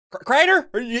Crater,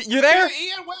 you there?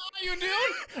 Ian, where are you,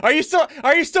 dude?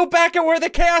 Are you still back at where the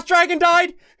Chaos Dragon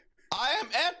died? I am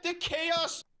at the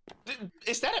Chaos.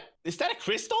 Is that a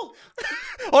crystal?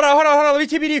 hold on. Let me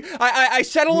TP to you. I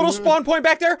set a little spawn point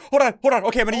back there. Hold on.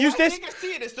 Okay, I'm gonna use this. I think I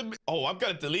see it. I'm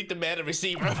gonna delete the mana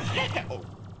receiver. Oh.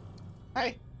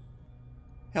 Hi.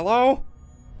 Hello?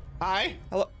 Hi.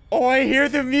 Hello? Oh, I hear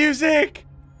the music.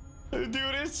 Dude,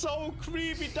 it's so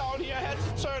creepy down here. I had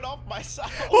to turn off my sound.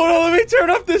 Hold on, let me turn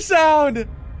up the sound.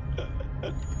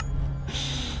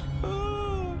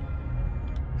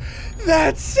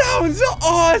 That sounds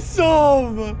awesome.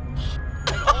 All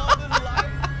the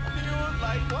lights, dude.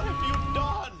 Like, what have you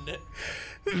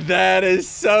done? That is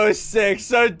so sick.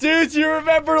 So, dudes, you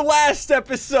remember last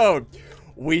episode?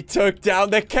 We took down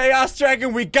the Chaos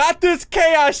Dragon. We got this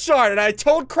Chaos Shard. And I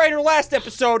told Crater last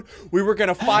episode we were going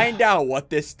to find out what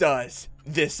this does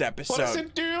this episode. What does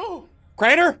it do?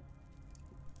 Crater,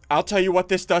 I'll tell you what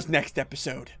this does next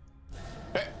episode.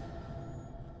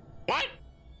 What?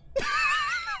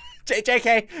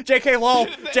 JK lol,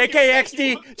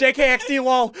 JKXD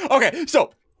lol. Okay,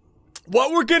 so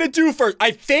what we're gonna do first,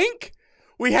 I think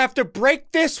we have to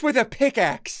break this with a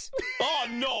pickaxe. Oh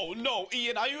no,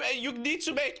 Ian, you need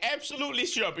to make absolutely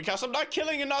sure, because I'm not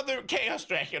killing another Chaos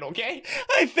Dragon, okay?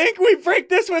 I think we break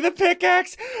this with a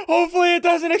pickaxe. Hopefully it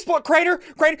doesn't explode. Crater,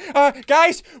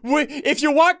 guys, if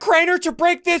you want Crater to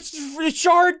break this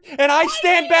shard and I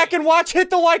stand back and watch, hit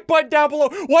the like button down below.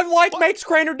 One like makes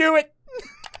Crater do it.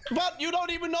 But you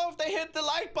don't even know if they hit the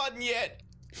like button yet.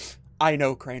 I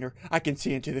know, Crater. I can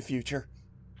see into the future.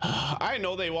 I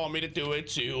know they want me to do it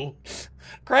too.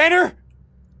 Crater!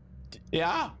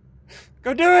 Yeah?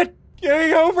 Go do it!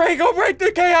 Go break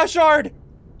the Chaos Shard!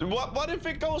 What if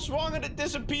it goes wrong and it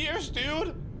disappears,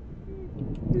 dude?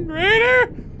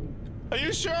 Crater! Are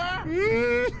you sure?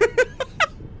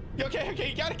 Okay,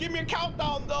 you gotta give me a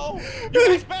countdown though. You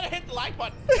guys better hit the like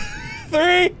button.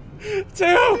 3,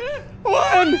 2,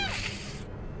 1!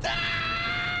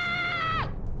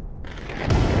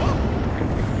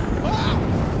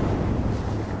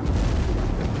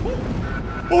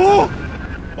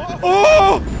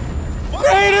 Oh!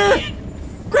 Crater!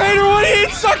 What?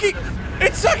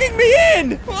 It's sucking me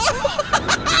in!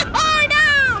 Oh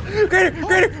no!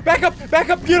 Crater, back up!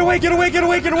 Get away! I don't think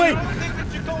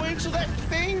that you go into that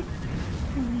thing.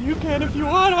 You can if you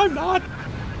want, I'm not.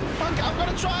 Okay, I'm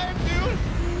gonna try it, dude.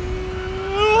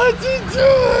 What's he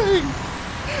doing?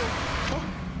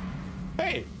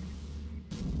 Hey.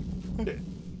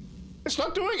 It's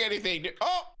not doing anything.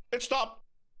 Oh, it stopped.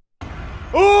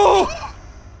 Oh,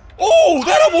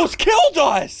 that almost killed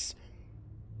us!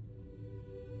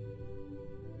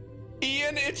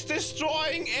 Ian, it's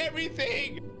destroying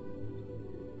everything.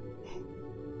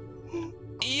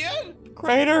 Ian?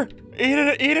 Crater,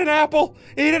 eat an apple.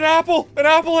 Eat an apple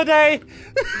a day.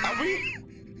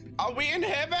 Are we in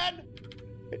heaven?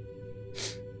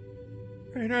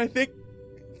 Crater, I think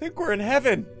we're in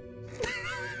heaven.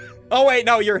 Oh wait,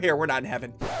 no, you're here. We're not in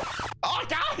heaven. Oh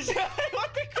gosh,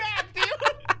 what the crap, dude?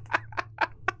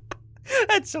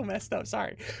 That's so messed up.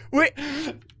 Sorry. Wait,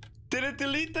 did it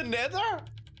delete the nether?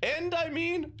 I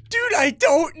mean? Dude, I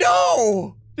don't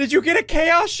know. Did you get a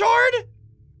Chaos Shard?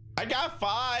 I got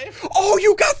 5. Oh,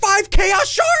 you got 5 Chaos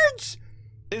Shards?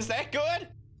 Is that good?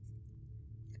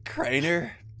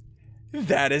 Crater,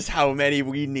 that is how many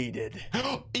we needed.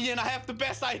 Ian, I have the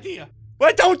best idea.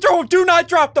 What? Do not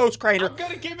drop those, Crater. I'm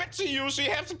gonna give it to you, so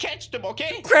you have to catch them,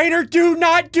 okay? Crater, do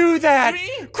not do that.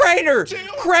 3, Crater, 2.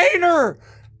 Crater.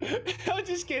 I'm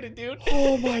just kidding, dude.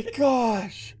 Oh my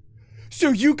gosh. So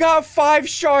you got 5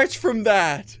 shards from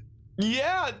that?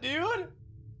 Yeah, dude.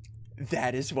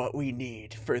 That is what we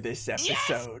need for this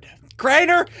episode. Yes!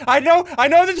 Crater, I know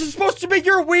this is supposed to be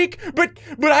your week, but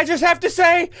I just have to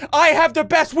say, I have the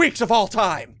best weeks of all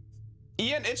time.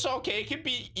 Ian, it's okay. It could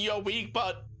be your week,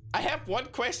 but I have one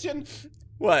question.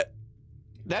 What?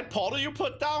 That portal you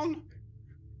put down?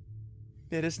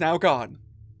 It is now gone.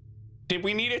 Did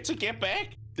we need it to get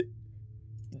back?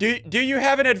 Do you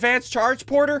have an advanced charge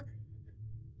porter?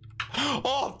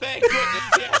 Oh, thank goodness,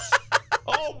 yes.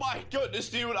 Oh my goodness,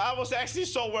 dude. I was actually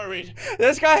so worried.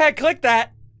 This guy had clicked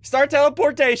that. Start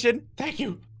teleportation. Thank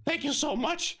you. Thank you so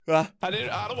much. I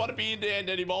don't want to be in the end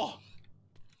anymore.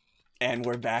 And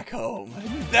we're back home.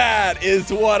 That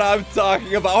is what I'm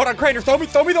talking about. Hold on, Crater, throw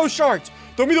me those shards.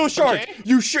 Throw me those shards.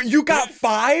 Okay. You got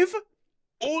 5?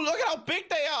 Oh, look at how big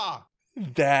they are.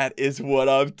 That is what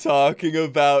I'm talking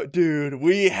about, dude.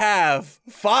 We have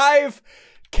 5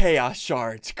 Chaos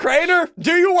Shards. Crater,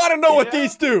 do you want to know what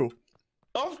these do?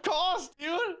 Of course,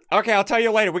 dude. Okay, I'll tell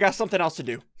you later. We got something else to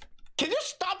do. Can you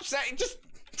stop saying? Just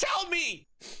tell me.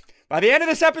 By the end of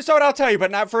this episode, I'll tell you,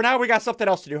 but not for now, we got something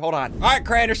else to do. Hold on. All right,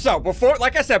 Craner, so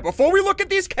like I said, before we look at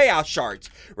these chaos shards,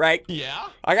 right? Yeah?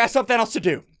 I got something else to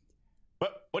do.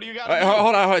 What do you got?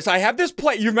 Hold on. So I have this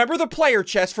you remember the player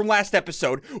chest from last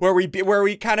episode where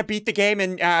we kind of beat the game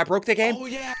and broke the game? Oh,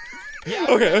 yeah. Yeah,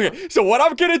 okay. So what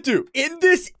I'm gonna do in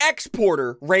this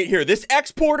exporter right here, this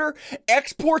exporter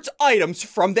exports items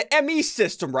from the ME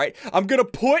system, right? I'm gonna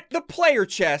put the player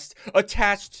chest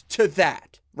attached to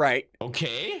that, right?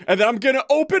 Okay. And then I'm gonna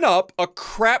open up a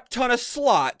crap ton of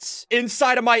slots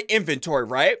inside of my inventory,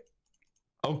 right?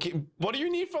 Okay. What do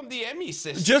you need from the ME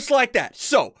system? Just like that.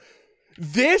 So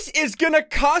this is gonna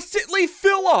constantly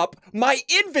fill up my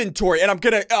inventory, and I'm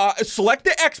gonna select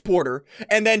the exporter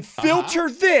and then filter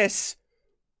this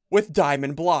with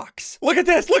diamond blocks. Look at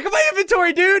this. Look at my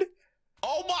inventory, dude.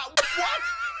 Oh my,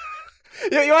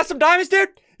 what? You want some diamonds, dude?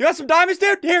 You want some diamonds,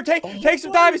 dude? Here, take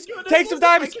some diamonds. Take some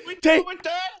diamonds. Take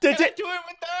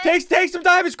some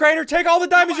diamonds, Craner. Take all the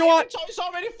diamonds you want. It's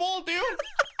already full, dude.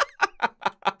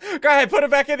 Go ahead, put it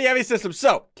back in the ME system.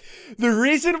 So, the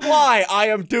reason why I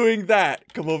am doing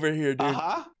that, come over here, dude.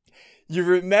 You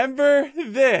remember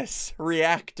this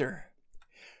reactor?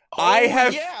 Oh, I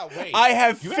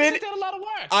have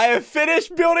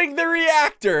finished building the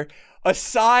reactor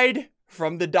aside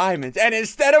from the diamonds. And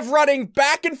instead of running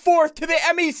back and forth to the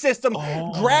ME system,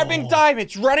 grabbing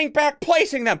diamonds, running back,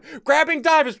 placing them, grabbing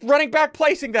diamonds, running back,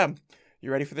 placing them.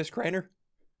 You ready for this, Craner?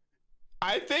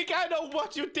 I think I know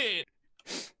what you did.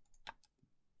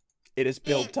 It is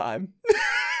build time.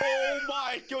 Oh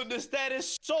my goodness, that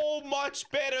is so much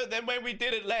better than when we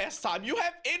did it last time. You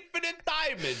have infinite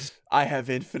diamonds. I have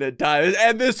infinite diamonds.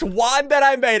 And this wand that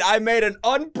I made an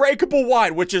unbreakable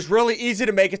wand, which is really easy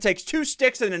to make. It takes 2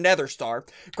 sticks and a nether star.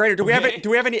 Craner, do we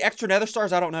have any extra nether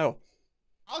stars? I don't know.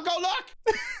 I'll go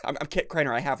look. I'm kidding,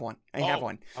 Craner, I have one. I have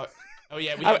one. Oh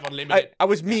yeah, we have unlimited. I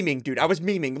was memeing, dude. I was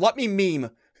memeing. Let me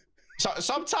meme. So,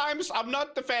 sometimes I'm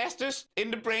not the fastest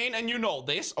in the brain, and you know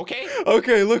this, okay?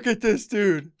 Okay, look at this,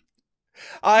 dude.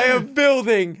 I am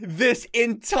building this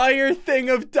entire thing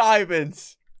of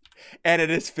diamonds, and it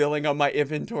is filling up my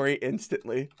inventory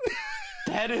instantly.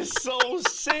 That is so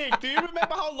sick. Do you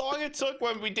remember how long it took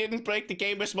when we didn't break the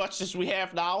game as much as we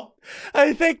have now?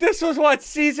 I think this was, what,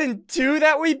 season 2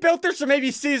 that we built this, or maybe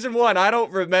season 1. I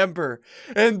don't remember.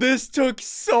 And this took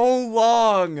so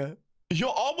long. You're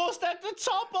almost at the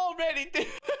top already, dude.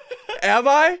 Am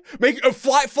I?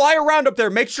 Fly around up there.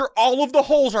 Make sure all of the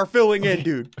holes are filling in,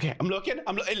 dude. Okay, I'm looking.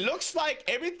 It looks like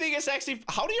everything is actually...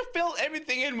 How do you fill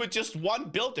everything in with just one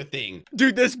builder thing?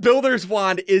 Dude, this builder's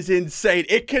wand is insane.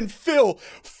 It can fill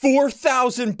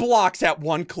 4,000 blocks at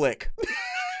one click.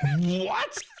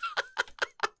 What?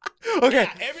 Okay.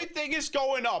 Yeah, everything is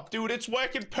going up, dude. It's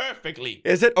working perfectly.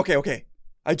 Is it? Okay.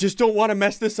 I just don't want to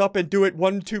mess this up and do it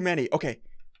one too many. Okay.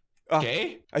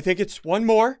 Okay. I think it's one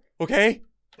more. Okay.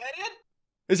 Is that it?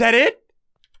 Is that it?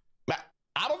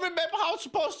 I don't remember how it's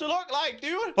supposed to look like,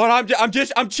 dude. Hold on,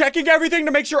 I'm checking everything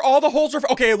to make sure all the holes are...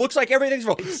 Okay, it looks like everything's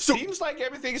full. It seems like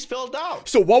everything's filled out.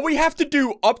 So what we have to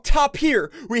do up top here,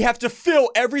 we have to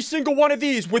fill every single one of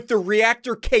these with the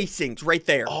reactor casings right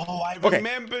there. Oh, I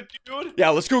remember, dude.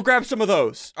 Yeah, let's go grab some of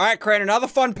those. All right, Craner, now the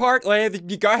fun part. Go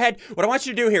ahead. What I want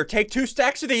you to do here, take 2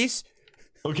 stacks of these.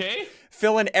 Okay.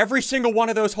 Fill in every single one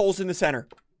of those holes in the center.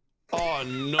 Oh,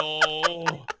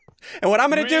 no. And what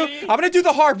I'm going to do, I'm going to do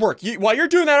the hard work. While you're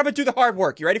doing that, I'm going to do the hard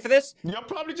work. You ready for this? You're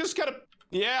probably just going to...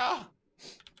 Yeah.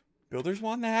 Builders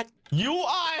want that. You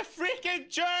are a freaking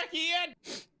jerk, Ian.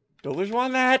 Builders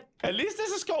want that. At least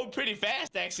this is going pretty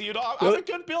fast, actually. You know, I'm a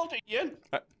good builder, Ian.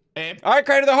 All right,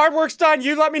 Craner, the hard work's done.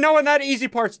 You let me know when that easy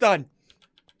part's done.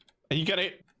 You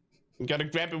gotta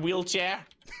grab a wheelchair.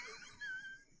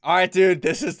 All right, dude,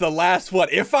 this is the last one.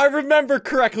 If I remember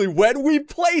correctly, when we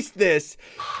place this,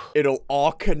 it'll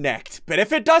all connect. But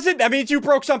if it doesn't, that means you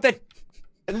broke something.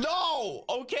 No!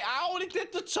 Okay, I only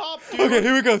did the top, dude. Okay,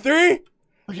 here we go. 3,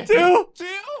 okay. 2,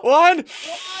 1.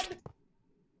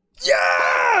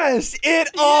 Yes! It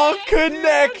all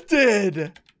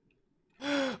connected.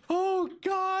 Oh,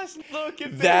 gosh, look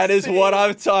at this. That is what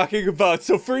I'm talking about.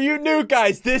 So for you new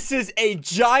guys, this is a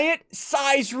giant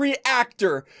size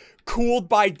reactor cooled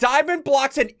by diamond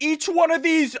blocks, and each one of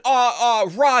these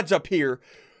rods up here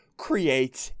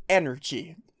creates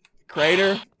energy.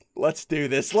 Craner, let's do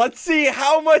this. Let's see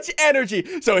how much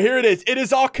energy. So here it is. It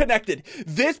is all connected.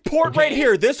 This port right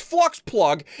here, this flux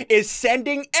plug, is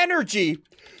sending energy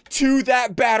to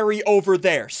that battery over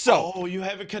there. So, oh, you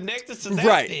have it connected to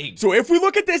that thing. So if we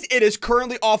look at this, it is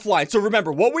currently offline. So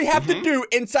remember, what we have to do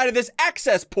inside of this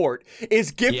access port is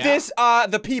give this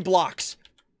the P blocks.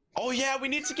 Oh, yeah, we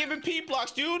need to give him P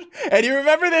blocks, dude. And you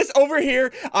remember this over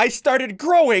here? I started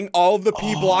growing all of the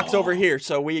P blocks over here.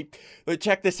 So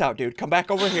check this out, dude. Come back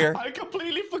over here. I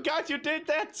completely forgot you did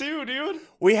that too, dude.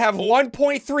 We have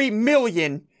 1.3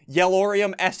 million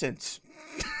Yellorium essence.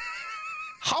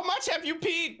 How much have you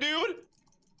peed, dude?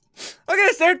 Look at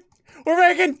this, dude. We're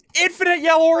making infinite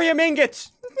Yellorium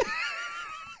ingots.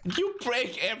 You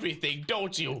break everything,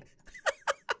 don't you?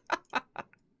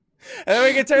 And then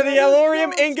we can turn the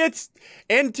Yellorium ingots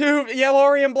into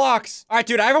Yellorium blocks. All right,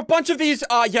 dude, I have a bunch of these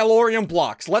Yellorium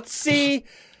blocks. Let's see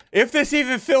if this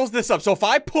even fills this up. So if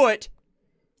I put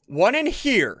one in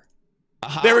here,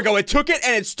 there we go. It took it,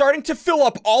 and it's starting to fill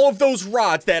up all of those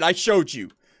rods that I showed you.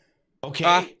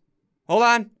 Okay. Hold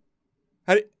on.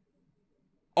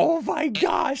 Oh my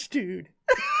gosh, dude.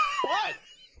 What?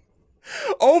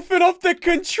 Open up the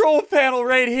control panel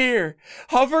right here.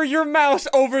 Hover your mouse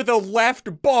over the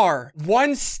left bar.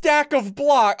 One stack of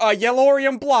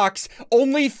Yellorium blocks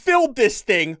only filled this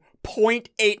thing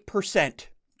 0.8%.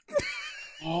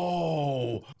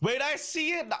 Oh, wait, I see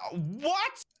it now.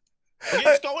 What?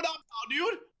 It's going up now,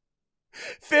 dude.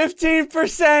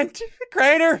 15%.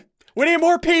 Crainer, we need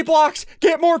more P blocks.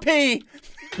 Get more P.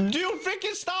 Dude,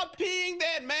 freaking stop peeing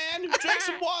then, man. Drink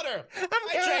some water.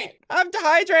 I'm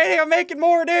dehydrating. I'm making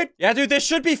more, dude. Yeah, dude, this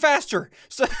should be faster.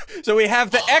 So we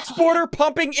have the exporter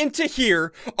pumping into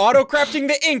here, auto-crafting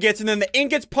the ingots, and then the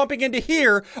ingots pumping into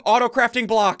here, auto-crafting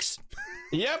blocks.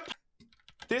 Yep.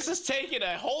 This is taking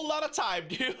a whole lot of time,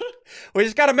 dude. We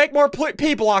just gotta make more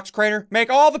P blocks, Crainer. Make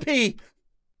all the P.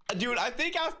 Dude, I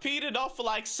think I've peed enough for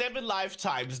like 7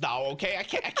 lifetimes now, okay? I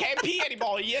can't pee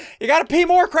anymore, Ian. You gotta pee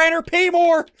more, Crainer. Pee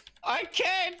more. I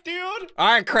can't, dude.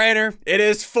 All right, Crainer. It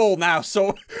is full now.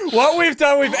 So what we've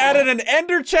done, we've added an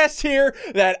ender chest here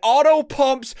that auto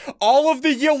pumps all of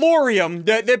the Yellorium,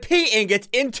 the P ingots,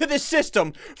 into the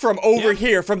system from over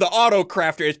here, from the auto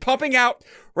crafter. It's pumping out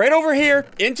right over here,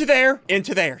 into there,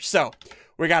 into there. So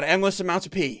we got endless amounts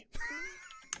of P.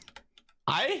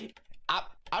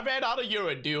 I ran out of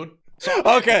urine, dude.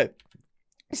 Okay.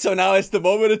 So now it's the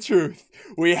moment of truth.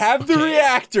 We have the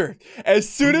reactor. As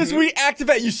soon as we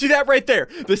activate, you see that right there.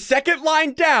 The second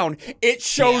line down, it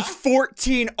shows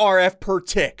 14 RF per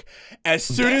tick. As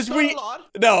soon as we...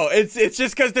 No, it's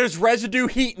just because there's residue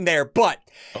heat in there. But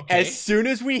as soon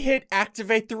as we hit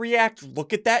activate the reactor,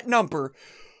 look at that number.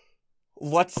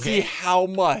 Let's see how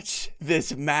much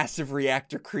this massive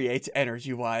reactor creates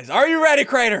energy-wise. Are you ready,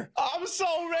 Crainer? I'm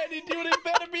so ready, dude. It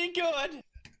better be good.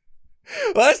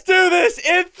 Let's do this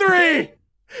in 3,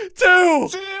 2,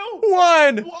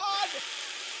 1.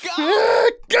 Go!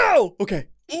 Go! Okay.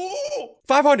 Ooh!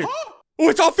 500. Oh,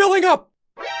 it's all filling up.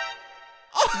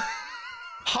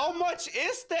 How much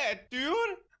is that, dude?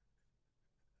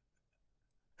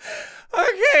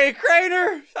 Okay,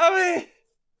 Crainer.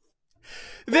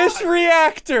 This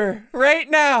reactor right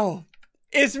now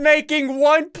is making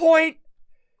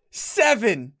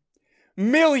 1.7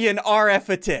 million RF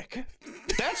a tick.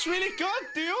 That's really good,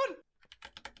 dude.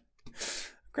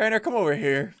 Crainer, come over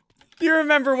here. Do you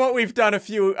remember what we've done a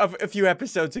few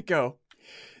episodes ago?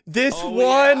 This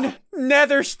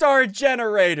Nether Star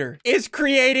generator is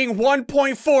creating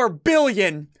 1.4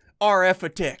 billion RF a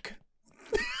tick.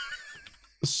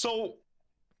 So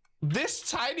this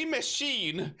tiny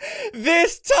machine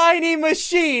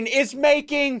is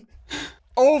making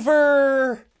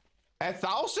over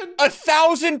 1,000?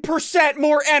 1,000%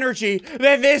 more energy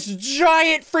than this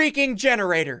giant freaking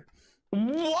generator.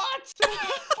 What?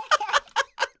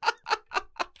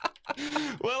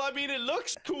 Well, I mean, it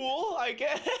looks cool, I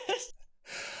guess.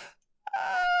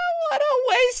 What a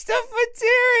waste of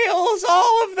materials!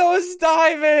 All of those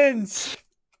diamonds!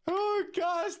 Oh,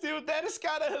 gosh, dude, that is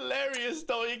kind of hilarious,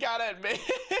 though, you gotta admit.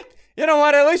 You know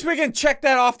what? At least we can check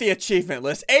that off the achievement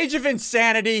list. Age of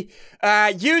Insanity.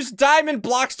 Use diamond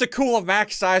blocks to cool a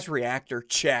max-size reactor.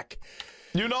 Check.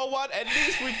 You know what? At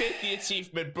least we did the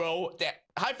achievement, bro.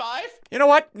 High five? You know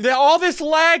what? All this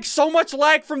lag, so much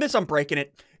lag from this, I'm breaking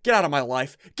it. Get out of my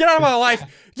life. Get out of my life.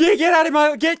 Yeah, get out of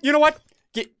my... you know what?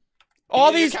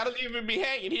 All these... You kind of leaving me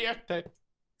hanging here.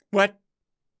 What?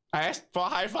 I asked for a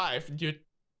high five.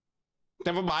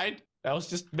 Never mind. That was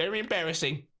just very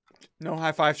embarrassing. No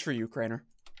high fives for you, Crainer.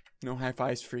 No high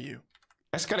fives for you.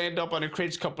 That's gonna end up on a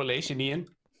cringe compilation, Ian.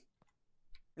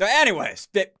 Anyways,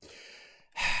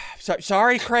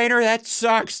 sorry, Crainer, that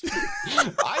sucks.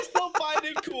 I still find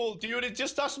it cool, dude. It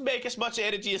just doesn't make as much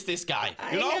energy as this guy.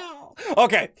 You know?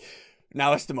 Okay,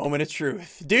 now it's the moment of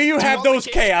truth. Do you have those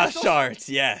chaos shards?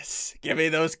 Yes. Give me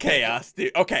those chaos,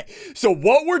 dude. Okay, so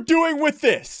what we're doing with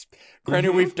this,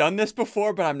 Crainer, we've done this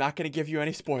before, but I'm not gonna give you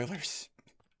any spoilers.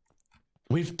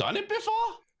 We've done it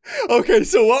before? Okay,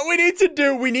 so what we need to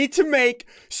do, we need to make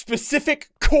specific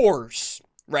cores,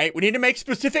 right? We need to make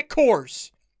specific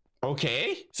cores.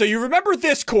 Okay. So you remember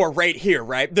this core right here,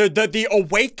 right? The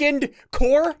awakened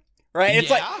core, right?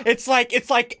 It's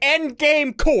like end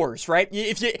game cores, right?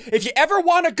 If you ever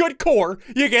want a good core,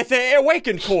 you get the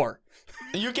awakened core.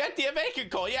 You get the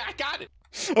awakened core. Yeah, I got it.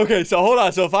 Okay, so hold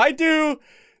on. So if I do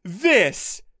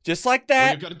this, just like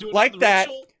that, like that,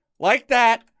 like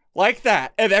that, like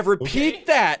that, and then repeat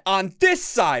that on this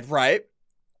side, right?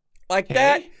 Like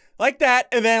that, like that,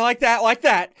 and then like that, like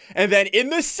that. And then in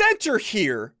the center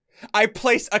here, I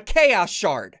place a chaos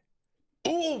shard.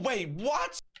 Oh, wait,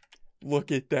 what?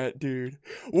 Look at that, dude.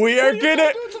 We are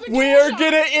gonna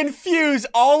infuse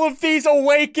all of these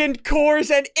awakened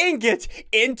cores and ingots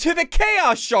into the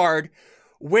chaos shard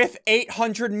with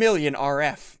 800 million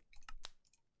RF.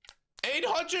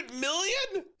 800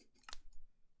 million?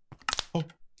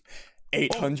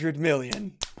 800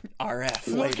 million RF.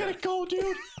 Look at it go,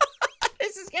 dude.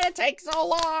 This is gonna take so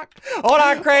long. Hold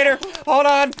on, Crater. Hold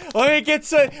on. Let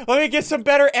me get some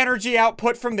better energy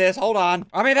output from this. Hold on.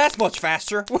 I mean, that's much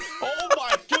faster. Oh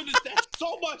my goodness, that's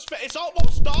so much faster. It's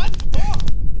almost done. Oh.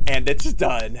 And it's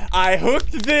done. I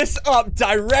hooked this up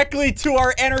directly to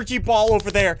our energy ball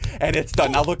over there, and it's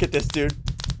done. Now look at this, dude.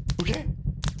 Okay.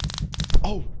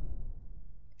 Oh.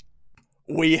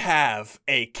 We have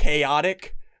a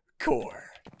chaotic core.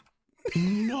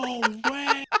 No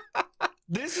way.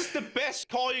 This is the best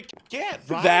core you can get,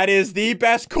 right? That is the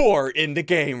best core in the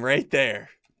game right there.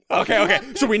 Okay.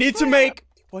 So we need to make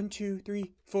 1, 2,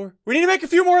 3, 4. We need to make a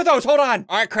few more of those. Hold on.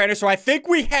 All right, Crater. So I think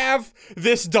we have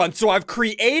this done. So I've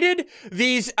created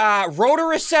these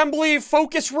rotor assembly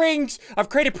focus rings. I've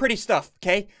created pretty stuff,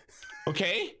 okay?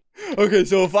 Okay. Okay,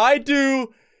 so if I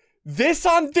do this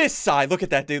on this side, look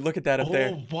at that, dude. Look at that up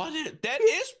there. That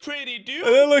is pretty, dude.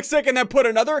 And it looks sick. And then put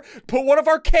one of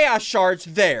our chaos shards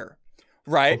there.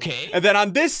 Right? Okay. And then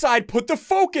on this side, put the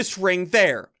focus ring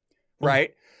there.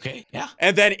 Right? Okay, yeah.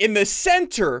 And then in the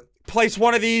center, place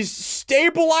one of these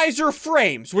stabilizer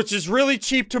frames, which is really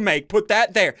cheap to make. Put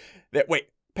that there. Wait,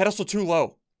 pedestal too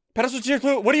low. Pedestal too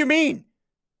low. What do you mean?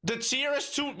 The tier is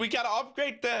too, we gotta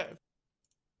upgrade the...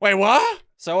 Wait, what?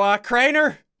 So,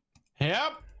 Craner?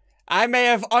 Yep. I may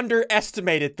have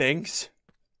underestimated things.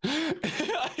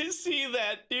 I see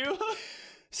that, dude.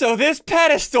 So this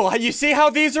pedestal, you see how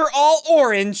these are all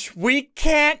orange? We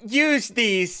can't use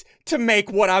these to make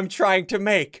what I'm trying to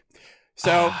make.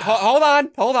 So hold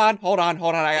on.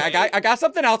 I got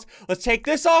something else. Let's take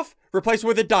this off, replace it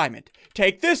with a diamond.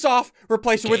 Take this off,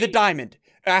 replace it with a diamond.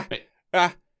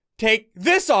 Take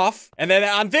this off, and then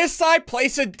on this side,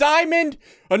 place a diamond,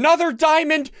 another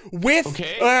diamond with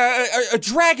a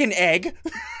dragon egg.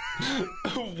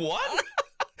 What?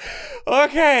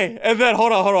 Okay, and then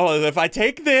hold on. If I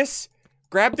take this,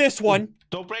 grab this one.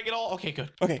 Don't break it all. Okay,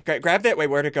 good. Okay, grab that. Wait,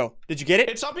 where'd it go? Did you get it?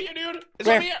 It's up here, dude. It's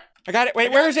where? up here. I got it.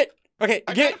 Wait, where is it? Okay,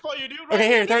 I got it for you, dude. Okay,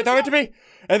 here, throw it to me.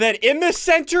 And then in the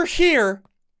center here,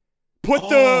 put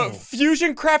the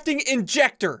fusion crafting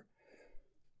injector.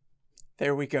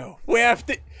 There we go. We have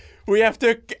to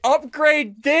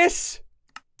upgrade this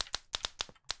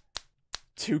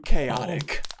to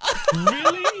chaotic.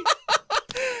 Really?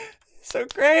 So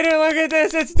Crater, look at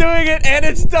this. It's doing it, and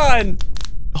it's done.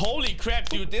 Holy crap,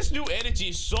 dude. This new energy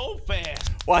is so fast.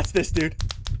 Watch this, dude.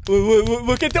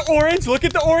 Look at the orange. Look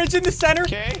at the orange in the center.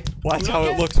 Okay. Watch how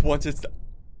it looks once it's done.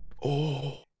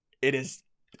 Oh. It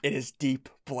is deep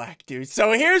black, dude.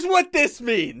 So here's what this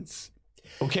means.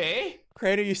 Okay.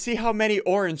 Crater, you see how many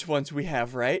orange ones we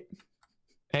have, right?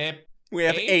 We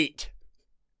have 8.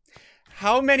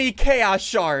 How many chaos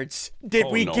shards did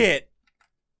we get?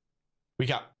 We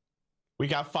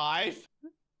got 5.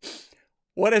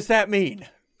 What does that mean?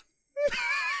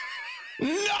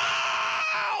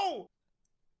 No!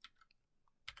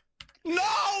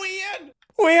 No, Ian!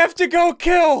 We have to go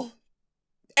kill,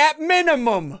 at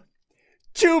minimum,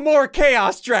 2 more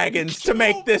chaos dragons to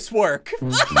make this work.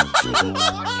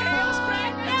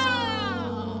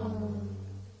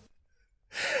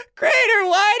 Crater,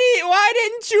 why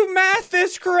didn't you math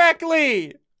this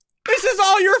correctly? This is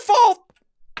all your fault.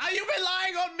 Are you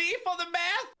relying on me for the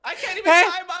math? I can't even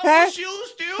tie my own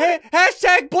shoes, dude.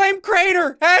 Hashtag blame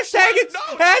Crater. Hashtag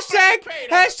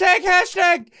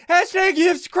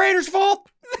it's Crater's fault.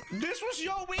 This was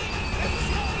your week.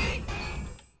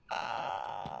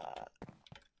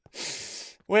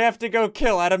 We have to go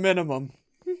kill at a minimum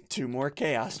 2 more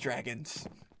chaos dragons.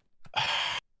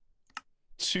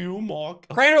 2 more.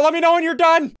 Crater, let me know when you're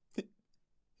done.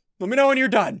 Let me know when you're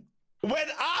done. When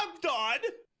I'm done.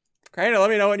 Crater, let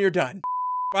me know when you're done.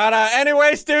 But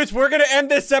anyways, dudes, we're gonna end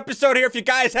this episode here. If you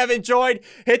guys have enjoyed,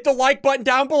 hit the like button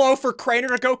down below for Crainer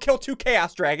to go kill 2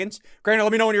 Chaos Dragons. Crainer,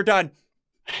 let me know when you're done.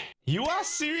 You are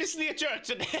seriously a jerk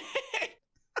today.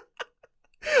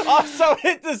 Also,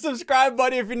 hit the subscribe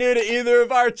button if you're new to either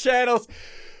of our channels.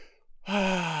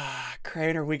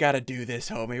 Crainer, we gotta do this,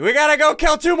 homie. We gotta go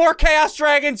kill 2 more Chaos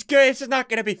Dragons. This is not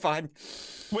gonna be fun.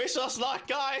 Wish us luck,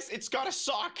 guys. It's gotta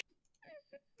suck.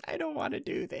 I don't want to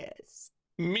do this.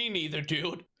 Me neither,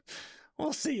 dude.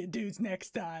 We'll see you dudes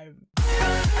next time.